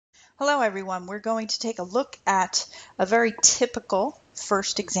Hello everyone, we're going to take a look at a very typical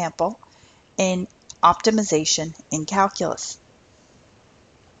first example in optimization in calculus.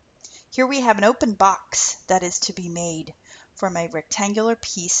 Here we have an open box that is to be made from a rectangular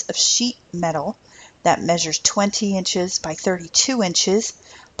piece of sheet metal that measures 20 inches by 32 inches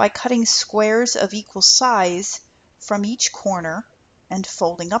by cutting squares of equal size from each corner and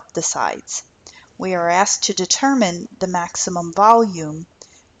folding up the sides. We are asked to determine the maximum volume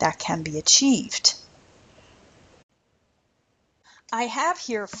that can be achieved. I have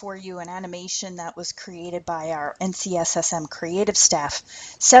here for you an animation that was created by our NCSSM creative staff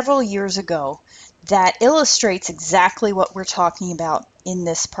several years ago that illustrates exactly what we're talking about in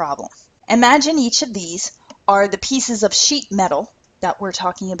this problem. Imagine each of these are the pieces of sheet metal that we're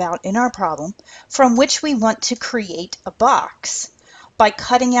talking about in our problem from which we want to create a box by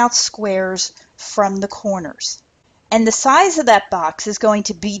cutting out squares from the corners. And the size of that box is going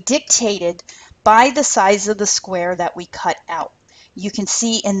to be dictated by the size of the square that we cut out. You can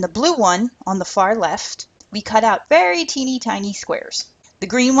see in the blue one on the far left, we cut out very teeny tiny squares. The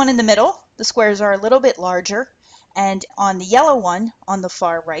green one in the middle, the squares are a little bit larger, and on the yellow one on the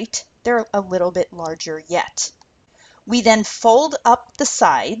far right, they're a little bit larger yet. We then fold up the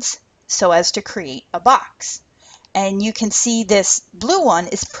sides so as to create a box. And you can see this blue one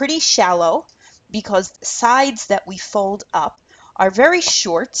is pretty shallow, because the sides that we fold up are very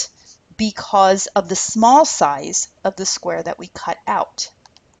short because of the small size of the square that we cut out.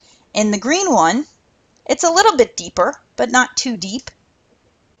 In the green one, it's a little bit deeper, but not too deep.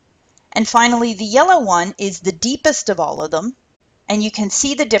 And finally, the yellow one is the deepest of all of them, and you can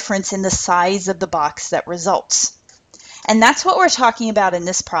see the difference in the size of the box that results. And that's what we're talking about in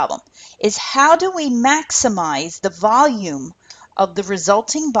this problem, is how do we maximize the volume of the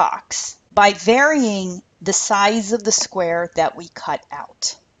resulting box by varying the size of the square that we cut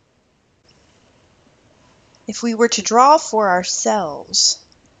out. If we were to draw for ourselves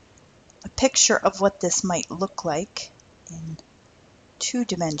a picture of what this might look like in 2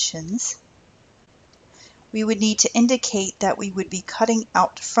 dimensions, we would need to indicate that we would be cutting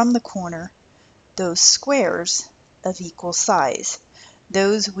out from the corner those squares of equal size.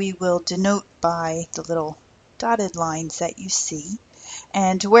 Those we will denote by the little dotted lines that you see.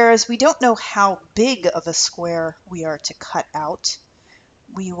 And whereas we don't know how big of a square we are to cut out,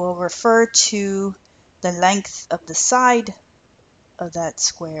 we will refer to the length of the side of that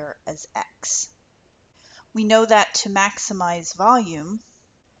square as x. We know that to maximize volume,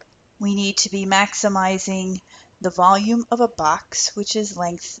 we need to be maximizing the volume of a box, which is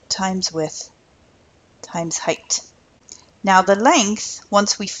length times width times height. Now the length,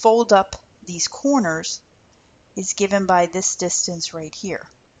 once we fold up these corners, is given by this distance right here.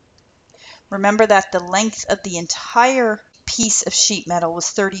 Remember that the length of the entire piece of sheet metal was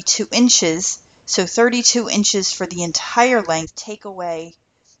 32 inches, so 32 inches for the entire length. Take away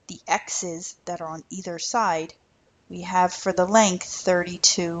the x's that are on either side, we have for the length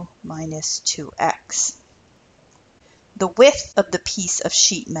 32 minus 2x. The width of the piece of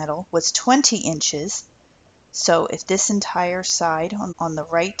sheet metal was 20 inches, so if this entire side on the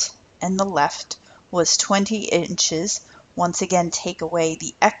right and the left was 20 inches, once again take away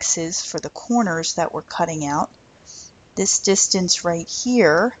the x's for the corners that we're cutting out, this distance right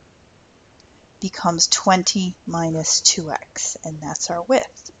here becomes 20 minus 2x, and that's our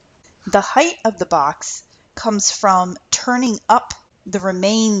width. The height of the box comes from turning up the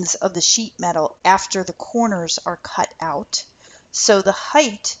remains of the sheet metal after the corners are cut out. So the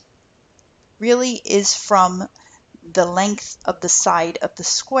height really is from the length of the side of the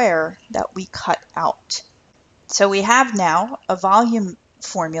square that we cut out. So we have now a volume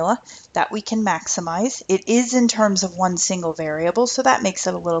formula that we can maximize. It is in terms of one single variable, so that makes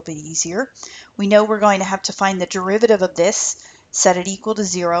it a little bit easier. We know we're going to have to find the derivative of this, set it equal to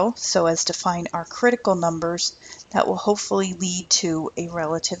 0, so as to find our critical numbers that will hopefully lead to a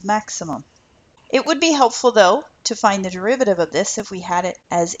relative maximum. It would be helpful, though, to find the derivative of this if we had it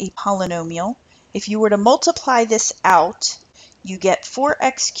as a polynomial. If you were to multiply this out, you get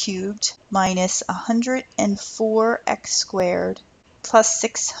 4x cubed minus 104x squared plus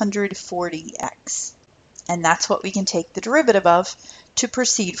 640x. And that's what we can take the derivative of to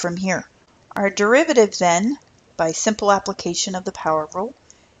proceed from here. Our derivative then, by simple application of the power rule,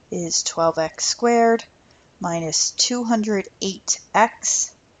 is 12x squared minus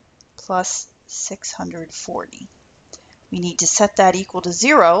 208x plus 640. We need to set that equal to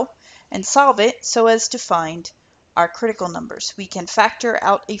 0 and solve it so as to find our critical numbers. We can factor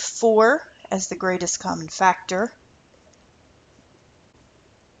out a 4 as the greatest common factor.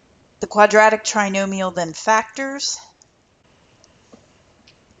 The quadratic trinomial then factors,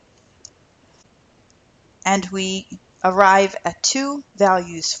 and we arrive at two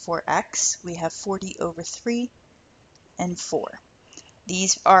values for x. We have 40 over 3 and 4.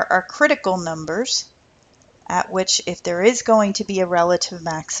 These are our critical numbers at which, if there is going to be a relative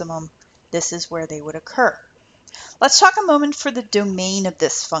maximum, this is where they would occur. Let's talk a moment for the domain of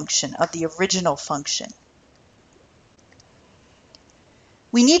this function, of the original function.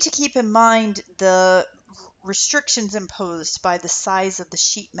 We need to keep in mind the restrictions imposed by the size of the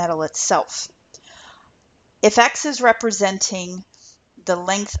sheet metal itself. If x is representing the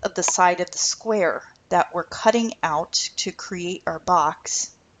length of the side of the square that we're cutting out to create our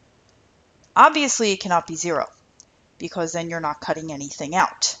box, obviously it cannot be 0, because then you're not cutting anything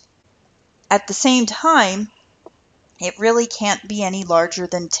out. At the same time, it really can't be any larger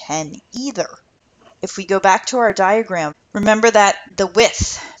than 10 either. If we go back to our diagram, remember that the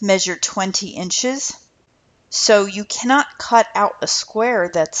width measured 20 inches, so you cannot cut out a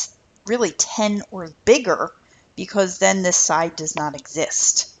square that's really 10 or bigger, because then this side does not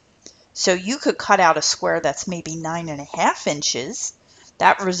exist. So you could cut out a square that's maybe 9.5 inches.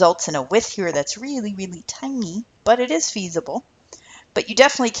 That results in a width here that's really, really tiny, but it is feasible. But you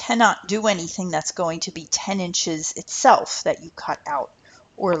definitely cannot do anything that's going to be 10 inches itself that you cut out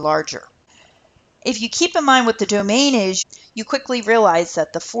or larger. If you keep in mind what the domain is, you quickly realize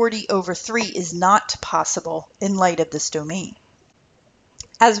that the 40 over 3 is not possible in light of this domain.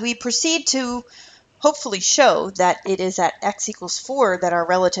 As we proceed to hopefully show that it is at x equals 4 that our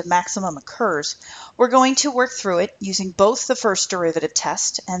relative maximum occurs, we're going to work through it using both the first derivative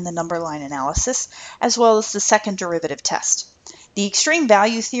test and the number line analysis, as well as the second derivative test. The extreme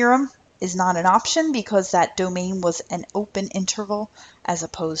value theorem is not an option because that domain was an open interval as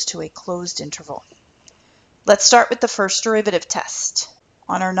opposed to a closed interval. Let's start with the first derivative test.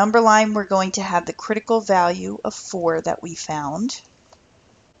 On our number line, we're going to have the critical value of 4 that we found.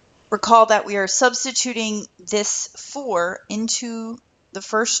 Recall that we are substituting this 4 into the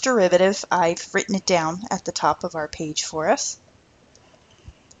first derivative. I've written it down at the top of our page for us.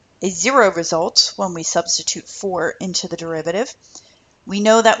 A 0 results when we substitute 4 into the derivative. We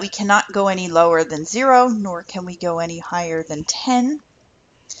know that we cannot go any lower than 0, nor can we go any higher than 10.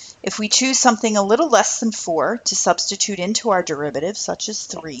 If we choose something a little less than 4 to substitute into our derivative, such as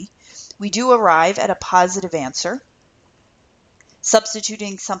 3, we do arrive at a positive answer.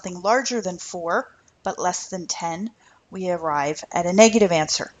 Substituting something larger than 4, but less than 10, we arrive at a negative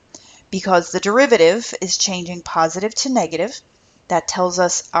answer. Because the derivative is changing positive to negative, that tells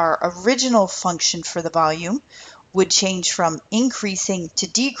us our original function for the volume would change from increasing to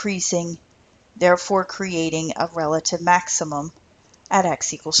decreasing, therefore creating a relative maximum at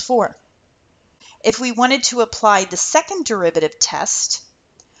x equals 4. If we wanted to apply the second derivative test,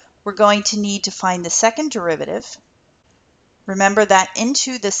 we're going to need to find the second derivative. Remember that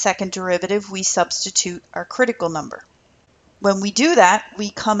into the second derivative we substitute our critical number. When we do that, we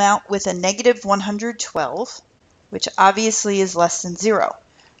come out with a negative 112, which obviously is less than 0.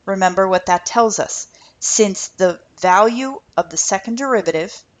 Remember what that tells us. Since the value of the second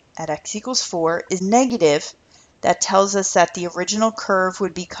derivative at x equals 4 is negative, that tells us that the original curve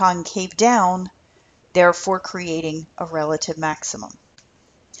would be concave down, therefore creating a relative maximum.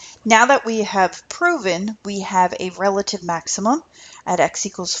 Now that we have proven we have a relative maximum at x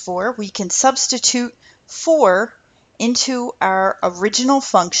equals 4, we can substitute 4 into our original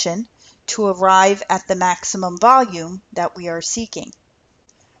function to arrive at the maximum volume that we are seeking.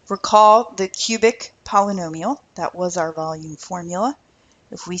 Recall the cubic polynomial, that was our volume formula.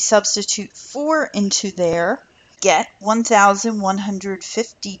 If we substitute 4 into there, get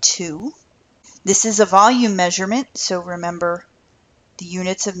 1,152. This is a volume measurement, so remember the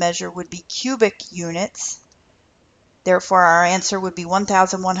units of measure would be cubic units. Therefore, our answer would be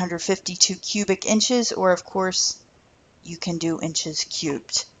 1,152 cubic inches, or of course, you can do inches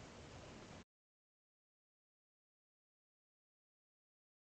cubed.